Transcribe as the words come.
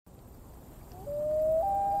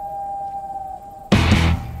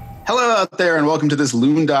Hello out there, and welcome to this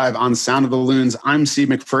Loon Dive on Sound of the Loons. I'm Steve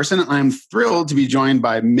McPherson. I'm thrilled to be joined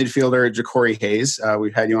by midfielder Jacori Hayes.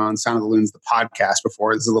 We've had you on Sound of the Loons, the podcast,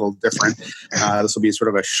 before. This is a little different. This will be sort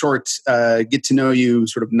of a short get to know you,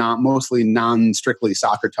 sort of mostly non-strictly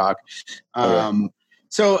soccer talk.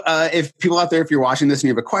 So if people out there, if you're watching this and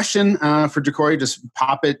you have a question for Jacori, just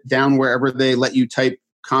pop it down wherever they let you type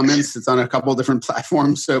comments. It's on a couple of different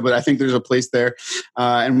platforms, but I think there's a place there,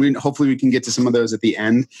 and hopefully we can get to some of those at the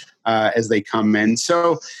end as they come in.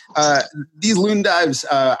 So these Loon Dives,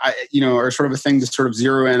 are sort of a thing to sort of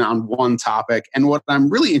zero in on one topic. And what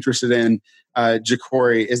I'm really interested in,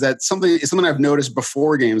 Jacori, is that something I've noticed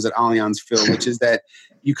before games at Allianz Field, which is that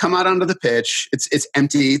you come out onto the pitch, it's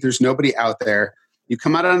empty, there's nobody out there. You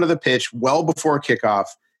come out onto the pitch well before kickoff.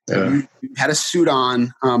 You had a suit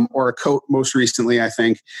on, or a coat most recently, I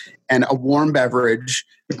think, and a warm beverage,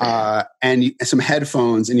 and some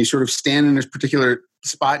headphones, and you sort of stand in this particular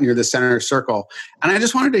spot near the center circle. And I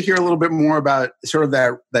just wanted to hear a little bit more about sort of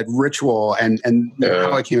that ritual and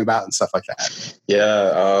how it came about and stuff like that.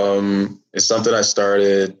 Yeah, it's something I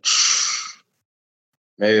started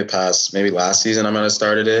maybe last season. I might have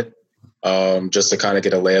started it just to kind of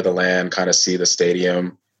get a lay of the land, kind of see the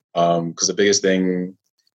stadium, because the biggest thing,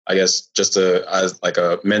 I guess,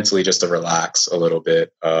 mentally just to relax a little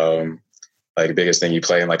bit. Like the biggest thing, you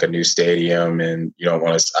play in like a new stadium and you don't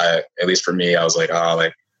want to, at least for me, I was like,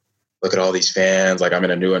 look at all these fans, like I'm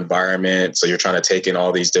in a new environment. So you're trying to take in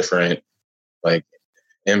all these different like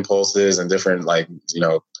impulses and different, like,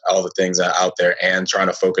 all the things out there and trying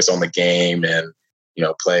to focus on the game and,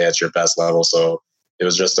 play at your best level. So it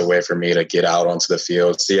was just a way for me to get out onto the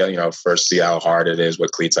field, first see how hard it is,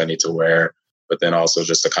 what cleats I need to wear, but then also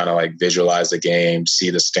just to kind of like visualize the game, see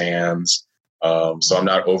the stands. So I'm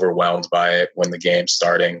not overwhelmed by it when the game's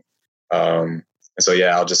starting. And so,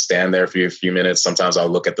 I'll just stand there for a few minutes. Sometimes I'll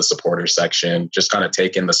look at the supporter section, just kind of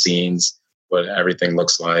take in the scenes, what everything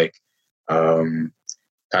looks like, kind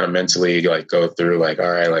of mentally like go through like,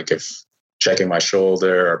 all right, like if checking my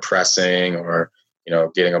shoulder or pressing or,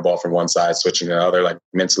 getting a ball from one side, switching to the other, like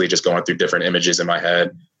mentally just going through different images in my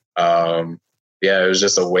head. It was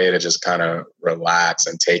just a way to just kind of relax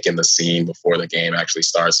and take in the scene before the game actually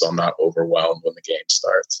starts, so I'm not overwhelmed when the game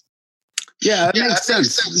starts. Yeah, that makes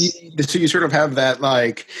sense. So you sort of have that,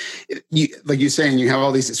 like you're saying, you have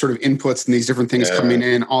all these sort of inputs and these different things coming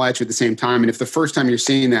in all at you at the same time. And if the first time you're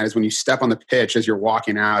seeing that is when you step on the pitch as you're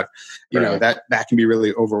walking out, that can be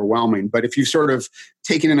really overwhelming. But if you've sort of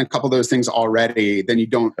taken in a couple of those things already, then you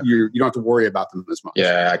don't have to worry about them as much.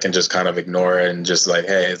 Yeah, I can just kind of ignore it and just like,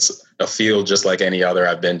 hey, it's a field just like any other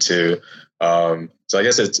I've been to. So I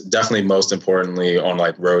guess it's definitely most importantly on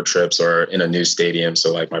like road trips or in a new stadium.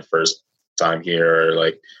 So like my first time here or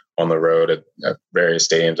like on the road at various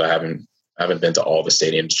stadiums. I haven't been to all the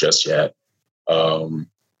stadiums just yet. But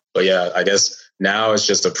I guess now it's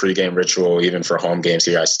just a pregame ritual, even for home games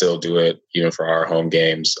here. I still do it even for our home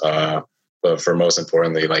games. But for most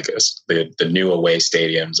importantly, like the new away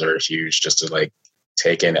stadiums are huge just to like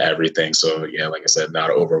take in everything. So like I said, not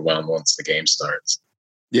overwhelmed once the game starts.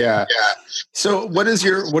 Yeah. So what is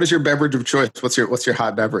your beverage of choice? What's your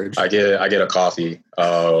hot beverage? I get a coffee.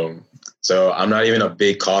 So I'm not even a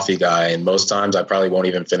big coffee guy, and most times I probably won't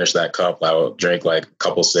even finish that cup. I will drink like a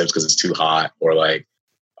couple sips because it's too hot, or like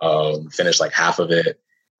finish like half of it.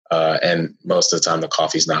 And most of the time the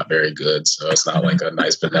coffee's not very good, so it's not like a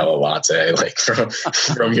nice vanilla latte like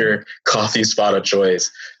from your coffee spot of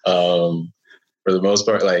choice. For the most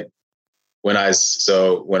part, like when I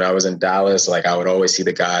was in Dallas, like I would always see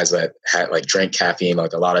the guys that had like drank caffeine.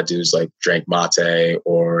 Like a lot of dudes like drank mate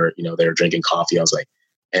or they were drinking coffee. I was like,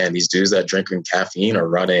 and these dudes that drinking caffeine are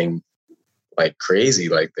running like crazy.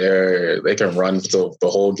 Like they can run the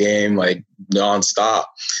whole game like nonstop.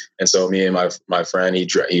 And so me and my friend,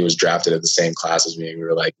 he was drafted at the same class as me. We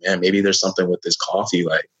were like, man, maybe there's something with this coffee,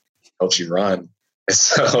 like helps you run. And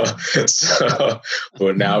so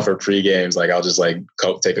but now for pre-games, like I'll just like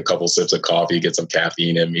take a couple sips of coffee, get some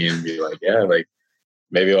caffeine in me, and be like, like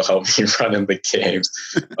maybe it'll help me run in the games.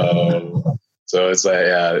 So it's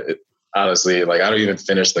like, honestly, like I don't even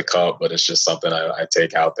finish the cup, but it's just something I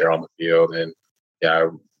take out there on the field. And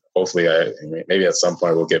hopefully maybe at some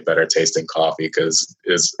point we'll get better tasting coffee because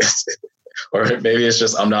or maybe it's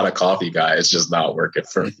just I'm not a coffee guy. It's just not working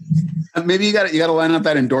for me. Maybe you got to line up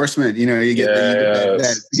that endorsement. You get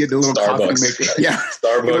the little Starbucks. coffee maker. Yeah,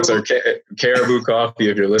 Starbucks or Caribou Coffee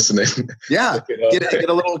if you're listening. Yeah, get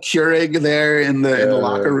a little Keurig there in the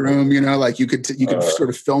locker room. Like you could sort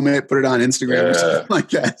of film it, put it on Instagram or something like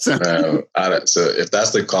that. So. So if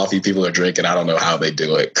that's the coffee people are drinking, I don't know how they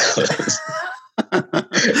do it.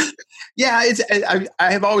 Yeah,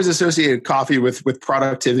 I have always associated coffee with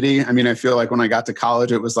productivity. I mean, I feel like when I got to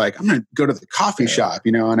college, it was like, I'm going to go to the coffee shop,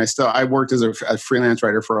 you know, and I worked as a freelance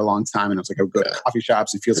writer for a long time. And I was like, I would go to coffee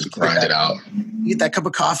shops. It feels Just like grind it out. You get that cup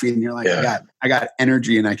of coffee and you're like, I got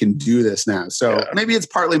energy and I can do this now. So maybe it's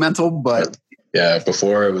partly mental, but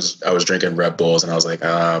before I was drinking Red Bulls and I was like,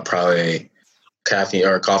 probably caffeine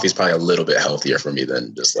or coffee is probably a little bit healthier for me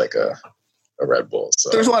than just like a Red Bull.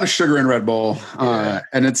 So there's a lot of sugar in Red Bull,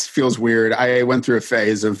 and it feels weird. I went through a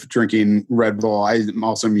phase of drinking Red Bull. I'm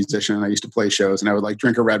also a musician, and I used to play shows, and I would like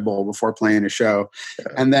drink a Red Bull before playing a show,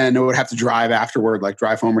 and then I would have to drive afterward, like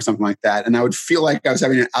drive home or something like that, and I would feel like I was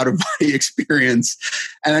having an out of body experience,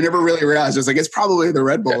 and I never really realized. I was like, it's probably the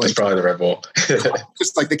Red Bull. It's probably the Red Bull.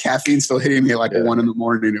 Just like the caffeine still hitting me at like 1 a.m.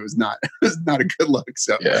 It was not a good look.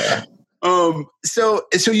 So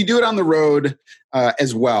so you do it on the road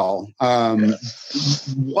as well.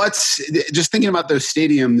 What's just thinking about those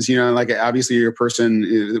stadiums, you know, like obviously you're a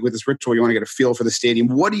person with this ritual, you want to get a feel for the stadium.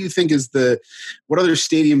 What do you think what other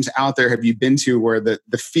stadiums out there have you been to where the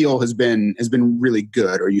feel has been really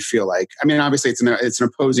good, or you feel like, I mean, obviously it's an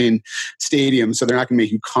opposing stadium, so they're not going to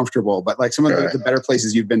make you comfortable, but like some of the better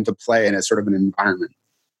places you've been to play in a sort of an environment?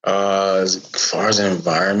 As far as an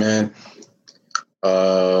environment,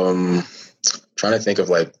 trying to think of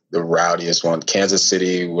like the rowdiest one. Kansas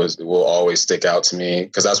City will always stick out to me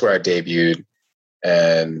because that's where I debuted.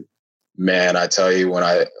 And man, I tell you, when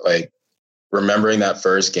I like remembering that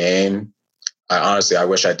first game, I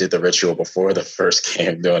wish I did the ritual before the first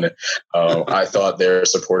game doing it. I thought their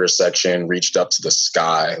supporter section reached up to the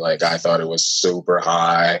sky. Like I thought it was super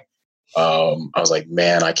high. I was like,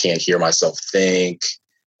 man, I can't hear myself think.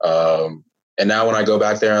 And now when I go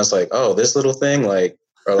back there, I was like, oh, this little thing, like,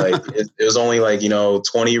 or like it was only like,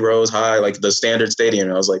 20 rows high, like the standard stadium.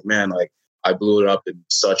 And I was like, man, like I blew it up in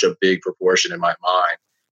such a big proportion in my mind.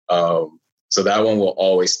 So that one will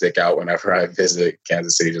always stick out whenever I visit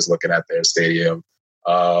Kansas City, just looking at their stadium.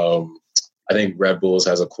 I think Red Bulls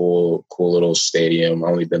has a cool little stadium.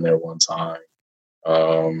 I've only been there one time.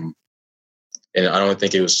 And I don't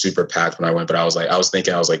think it was super packed when I went, but I was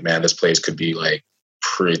like, man, this place could be like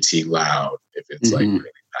pretty loud if it's like really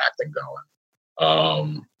packed and going.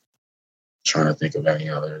 Trying to think of any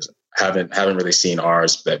others. Haven't really seen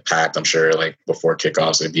ours that packed. I'm sure like before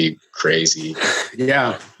kickoffs it'd be crazy.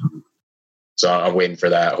 Yeah. So I'm waiting for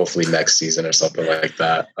that. Hopefully next season or something like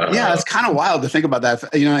that. It's kind of wild to think about that.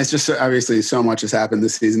 It's just obviously so much has happened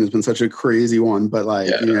this season. It's been such a crazy one, but like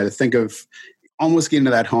to think of almost getting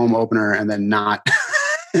to that home opener and then not.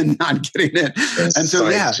 And not getting it. And so,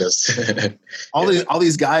 all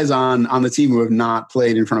these guys on the team who have not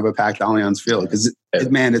played in front of a packed Allianz Field, because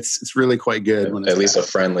man, it's really quite good. When at least a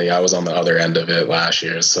friendly. I was on the other end of it last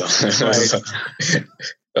year, so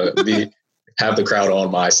have the crowd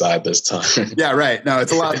on my side this time. Yeah, right. No,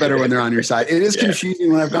 it's a lot better when they're on your side. It is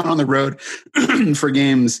confusing when I've gone on the road for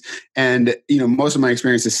games, and most of my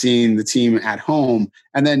experience is seeing the team at home,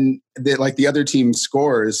 and then the other team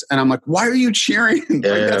scores, and I'm like, "Why are you cheering?"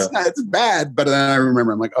 It's bad. But then I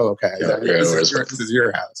remember, I'm like, "Oh, okay, this is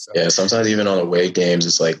your house." So. Yeah, sometimes even on away games,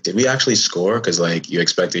 it's like, did we actually score? Because like you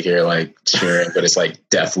expect to hear like cheering, but it's like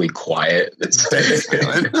deathly quiet.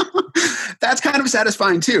 That's kind of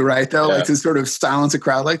satisfying too, right? Though, like to sort of silence a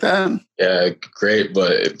crowd like that. Yeah, great.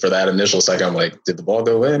 But for that initial second, I'm like, did the ball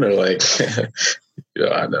go in, or like, I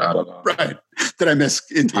don't know. Right? Did I miss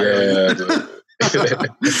entirely? Yeah.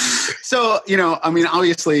 So,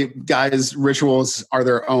 obviously guys' rituals are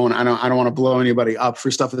their own. I don't want to blow anybody up for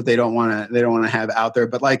stuff that they don't want to have out there.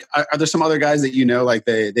 But like, are there some other guys that like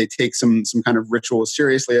they take some kind of rituals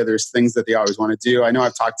seriously? Are there things that they always want to do? I know I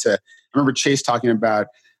remember Chase talking about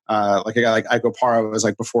like a guy like Iko Paro was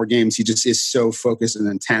like before games, he just is so focused and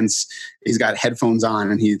intense. He's got headphones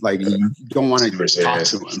on and you don't want to talk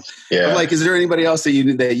to him. Yeah. But like, is there anybody else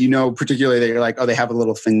that particularly that you're like, oh, they have a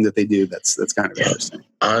little thing that they do that's kind of interesting?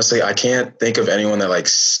 Honestly, I can't think of anyone that like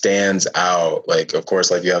stands out. Like, of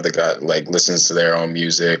course, like you have the guy like listens to their own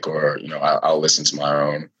music, or I'll listen to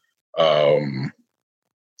my own.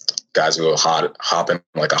 Guys who will hop in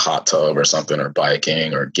like a hot tub or something, or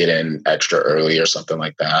biking, or get in extra early or something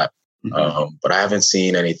like that. But I haven't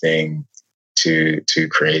seen anything too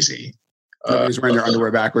crazy. Nobody's wearing their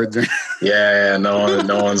underwear backwards.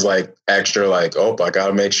 No one's like extra like, oh, I got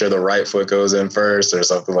to make sure the right foot goes in first or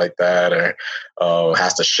something like that, or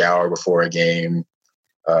has to shower before a game.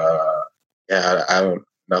 I don't.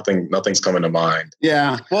 Nothing's coming to mind.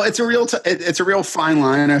 Yeah. Well, it's a real fine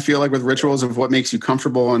line. I feel like with rituals of what makes you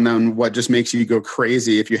comfortable and then what just makes you go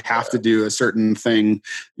crazy if you have to do a certain thing,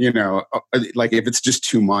 like if it's just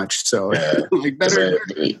too much. So like better.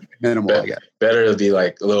 minimal, I guess. Better to be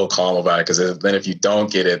like a little calm about it, because then if you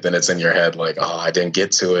don't get it, then it's in your head like, oh, I didn't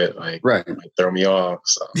get to it. Like, right. It might throw me off.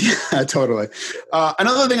 So. Yeah, totally.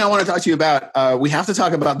 Another thing I want to talk to you about, we have to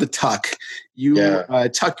talk about the tuck. You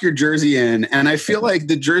tuck your jersey in, and I feel like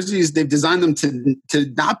the jerseys, they've designed them to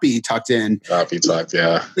not be tucked in. Not be tucked,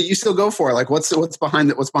 yeah. But you still go for it. Like, what's behind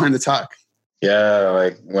the tuck? Yeah,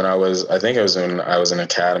 like I think it was when I was in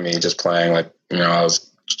academy just playing, like, I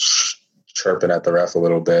was chirping at the ref a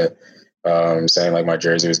little bit, saying like my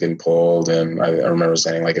jersey was getting pulled. And I remember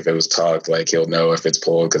saying like if it was tucked, like he'll know if it's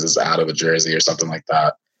pulled because it's out of a jersey or something like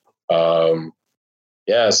that.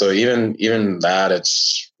 So even that,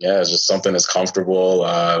 it's just something that's comfortable,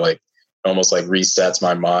 like almost like resets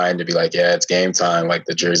my mind to be like, yeah, it's game time. Like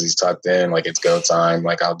the jersey's tucked in, like it's go time.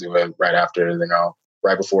 Like I'll do it right after,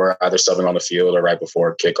 right before either subbing on the field or right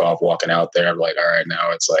before kickoff, walking out there. I'm like, all right,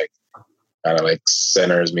 now it's like kind of like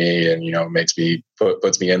centers me and, makes me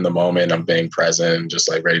puts me in the moment. I'm being present, just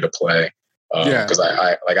like ready to play. Because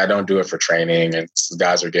I don't do it for training, and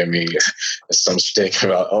guys are giving me some shtick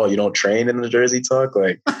about, oh, you don't train in the jersey tuck.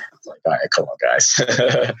 Like, all right, come on, guys.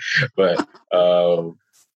 But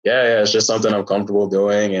it's just something I'm comfortable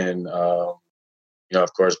doing, and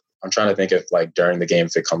of course, I'm trying to think if like during the game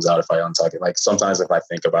if it comes out, if I untuck it. Like sometimes if I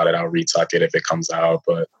think about it, I'll retuck it if it comes out.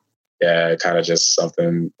 But yeah, kind of just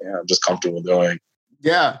something I'm just comfortable doing.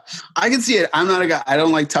 Yeah, I can see it. I'm not a guy. I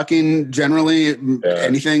don't like tucking generally.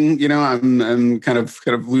 Anything, I'm kind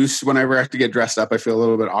of loose whenever I have to get dressed up. I feel a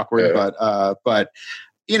little bit awkward, but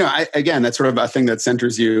again, that's sort of a thing that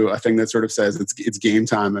centers you, a thing that sort of says it's game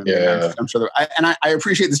time. And I'm sure I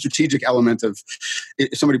appreciate the strategic element of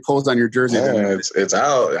if somebody pulls on your jersey. Yeah, it's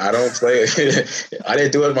out. I don't play. I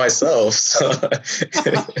didn't do it myself. So.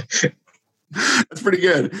 That's pretty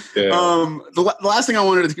good. Yeah. The last thing I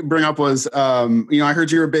wanted to bring up was, I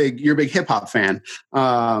heard you're a big hip hop fan.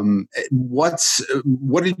 What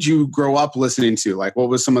did you grow up listening to? Like, what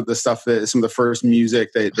was some of the first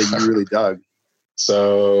music that you really dug?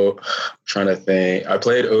 So I'm trying to think. I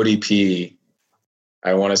played ODP.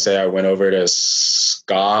 I want to say I went over to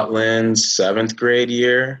Scotland 7th grade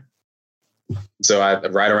year. So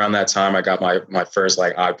right around that time, I got my first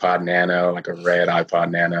like iPod Nano, like a red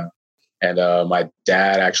iPod Nano. And my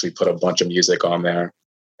dad actually put a bunch of music on there.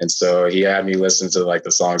 And so he had me listen to like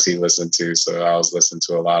the songs he listened to. So I was listening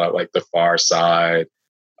to a lot of like The Far Side.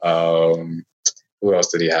 Who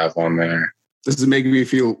else did he have on there? This is making me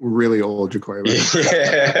feel really old, Jacori.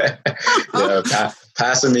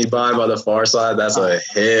 Passing Me By The Far Side. That's a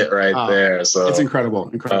hit right there. So it's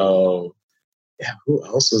incredible. Who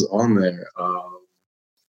else was on there?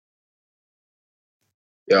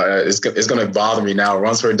 It's going to bother me now.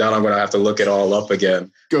 Once we're done, I'm going to have to look it all up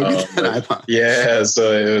again. Go get that iPod. Yeah,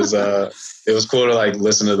 so it was cool to like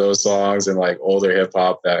listen to those songs and like older hip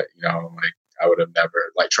hop that like I would have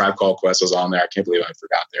never, like Tribe Called Quest was on there. I can't believe I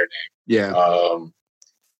forgot their name. Yeah.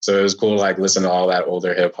 So it was cool to like listen to all that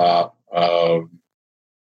older hip hop.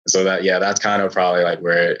 So that's kind of probably like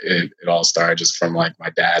where it all started, just from like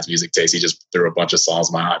my dad's music taste. He just threw a bunch of songs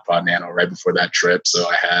on my iPod Nano right before that trip. So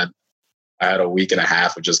I had a week and a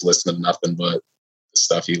half of just listening to nothing but the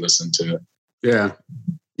stuff he listened to. Yeah.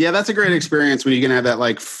 Yeah, that's a great experience when you can have that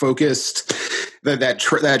like focused. That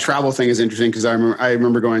travel thing is interesting because I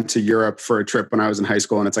remember going to Europe for a trip when I was in high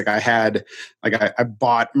school, and it's like I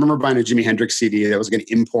remember buying a Jimi Hendrix CD that was going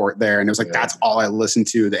to import there, and it was like that's all I listened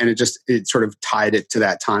to, and it sort of tied it to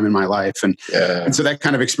that time in my life, and so that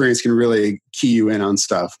kind of experience can really key you in on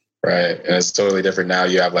stuff. Right. And it's totally different now.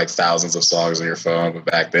 You have like thousands of songs on your phone, but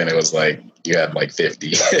back then it was like you had like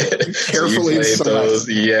 50. Carefully so you played those.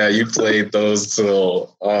 Yeah, you played those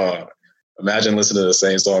till imagine listening to the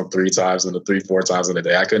same song 3 times and 3-4 times in a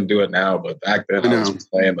day. I couldn't do it now, but back then I was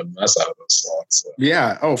playing the mess out of those songs. So.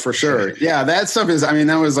 Yeah. Oh, for sure. Yeah. That stuff is,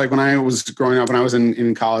 that was like when I was growing up, when I was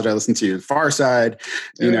in college, I listened to Far Side,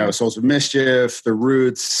 Souls of Mischief, The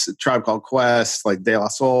Roots, Tribe Called Quest, like De La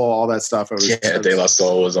Soul, all that stuff. De La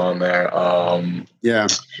Soul was on there. Yeah.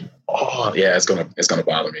 Oh yeah, it's gonna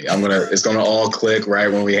bother me. It's gonna all click right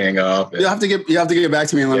when we hang up. You have to get back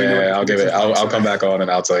to me and let me know. I'll come back on and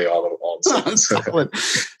I'll tell you all the songs.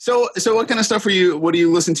 So what kind of stuff what do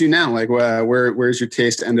you listen to now? Like where's your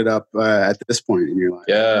taste ended up at this point in your life?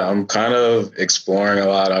 Yeah, I'm kind of exploring a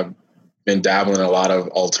lot. I've been dabbling in a lot of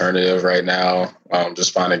alternative right now.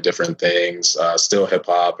 Just finding different things. Still hip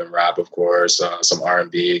hop and rap, of course. Some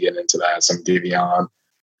R&B, getting into that. Some Giveon.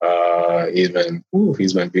 He's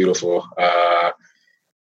been beautiful.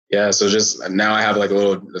 So just now I have like a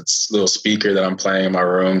little speaker that I'm playing in my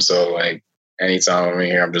room. So like anytime I'm in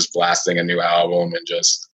here, I'm just blasting a new album and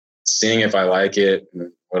just seeing if I like it.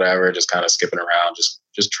 And whatever, just kind of skipping around,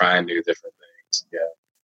 just trying new different things. Yeah.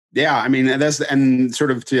 Yeah, I mean, and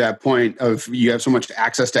sort of to that point of you have so much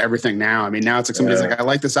access to everything now. I mean, now it's like somebody's like, I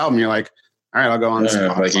like this album. You're like, all right, I'll go on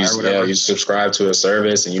Spotify or whatever. You subscribe to a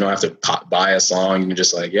service and you don't have to buy a song. You're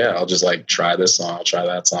just like, I'll just like try this song, I'll try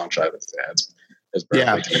that song, try this. Yeah, it's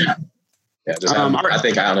perfect. Yeah, I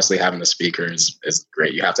think honestly having the speaker is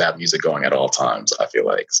great. You have to have music going at all times, I feel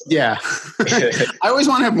like. So. Yeah. I always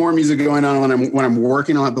want to have more music going on when I'm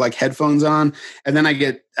working. I'll have like headphones on, and then I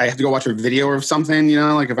have to go watch a video or something,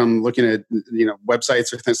 like if I'm looking at,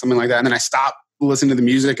 websites or something like that. And then I stop listening to the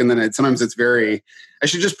music, and then sometimes it's I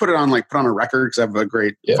should just put on a record because I have a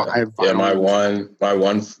great vibe. Yeah,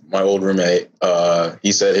 my old roommate,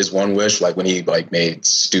 he said his one wish, like when he like made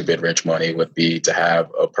stupid rich money, would be to have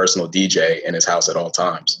a personal DJ in his house at all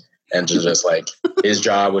times. And to just like his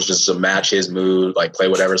job was just to match his mood, like play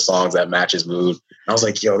whatever songs that match his mood. And I was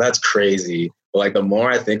like, yo, that's crazy. But like the more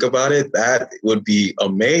I think about it, that would be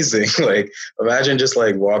amazing. Like imagine just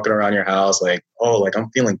like walking around your house, like, oh, like I'm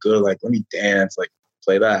feeling good. Like, let me dance, like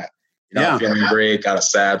play that. I'm feeling great. Got a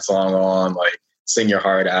sad song on, like sing your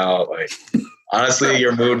heart out. Like honestly,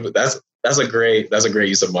 your mood, that's a great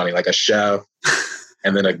use of money. Like a chef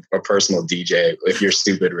and then a personal DJ, if you're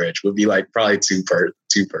stupid rich, would be like probably two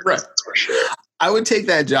persons for sure. I would take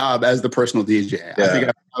that job as the personal DJ. Yeah. I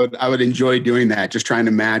think I would enjoy doing that. Just trying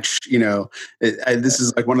to match, this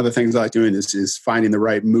is like one of the things I like doing is finding the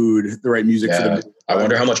right mood, the right music for the mood. I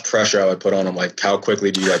wonder how much pressure I would put on them. Like, how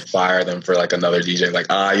quickly do you like fire them for like another DJ? Like,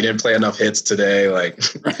 you didn't play enough hits today. Like,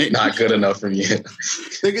 not good enough for me.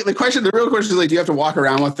 The real question is like, do you have to walk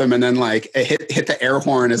around with them and then like hit the air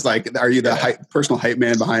horn? Is like, are you the personal hype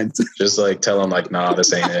man behind? Just like tell them like, nah,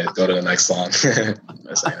 this ain't it. Go to the next song.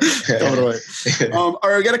 Totally. All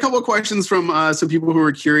right, I got a couple of questions from some people who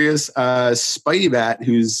are curious. Spidey Bat,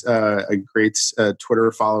 who's a great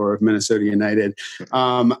Twitter follower of Minnesota United.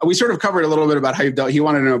 We sort of covered a little bit about how you've dealt. He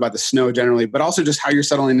wanted to know about the snow generally, but also just how you're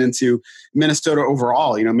settling into Minnesota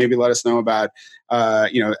overall. Maybe let us know about,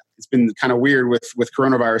 it's been kind of weird with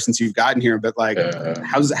coronavirus since you've gotten here, but like,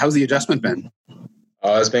 how's the adjustment been?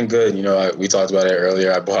 It's been good. We talked about it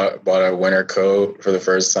earlier. I bought a winter coat for the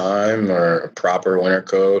first time, or a proper winter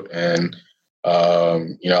coat. And,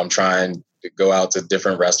 I'm trying to go out to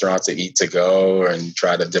different restaurants to eat to go and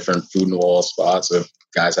try the different food and wall spots. If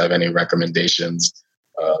guys have any recommendations,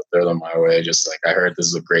 throw them my way. Just like, I heard this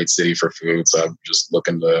is a great city for food. So I'm just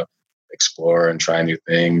looking to explore and try new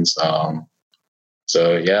things.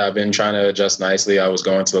 So yeah, I've been trying to adjust nicely. I was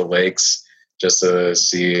going to the lakes just to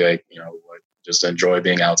see, just enjoy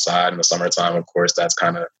being outside in the summertime. Of course, that's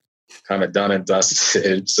kind of done and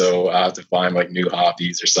dusted. So I have to find like new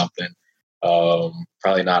hobbies or something.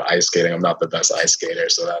 Probably not ice skating. I'm not the best ice skater,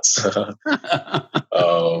 so that's.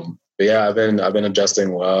 But yeah, I've been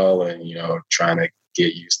adjusting well, and trying to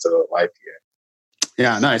get used to life here.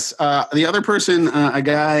 Yeah, nice. The other person, a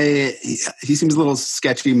guy, he seems a little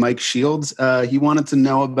sketchy, Mike Shields. He wanted to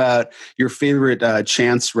know about your favorite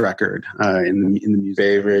Chance record in the music.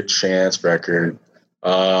 Favorite Chance record?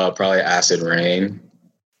 Probably Acid Rain.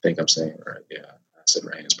 I think I'm saying it right. Yeah, Acid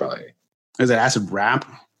Rain is probably. Is it Acid Rap?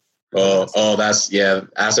 That's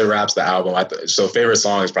Acid Rap's the album. So favorite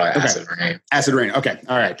song is probably Acid Rain. Acid Rain. Okay,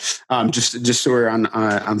 all right. Just so we're on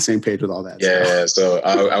the same page with all that. Yeah. So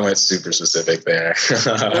I went super specific there.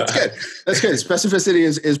 That's good. Specificity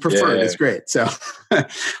is preferred. Yeah. It's great. So,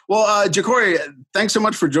 well, Jacori, thanks so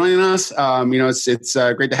much for joining us. It's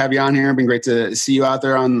great to have you on here. It's been great to see you out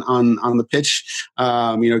there on the pitch.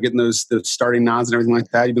 Getting those starting nods and everything like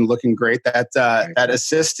that. You've been looking great. That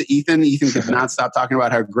assist to Ethan could not stop talking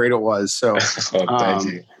about how great it was. So thank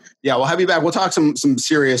you. Yeah, we'll have you back. We'll talk some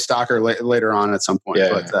serious soccer later on at some point.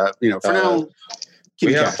 Yeah. But for now,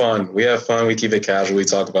 we have fun. We keep it casual. We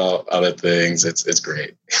talk about other things. It's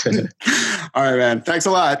great. All right, man. Thanks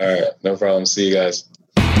a lot. All right, no problem. See you guys.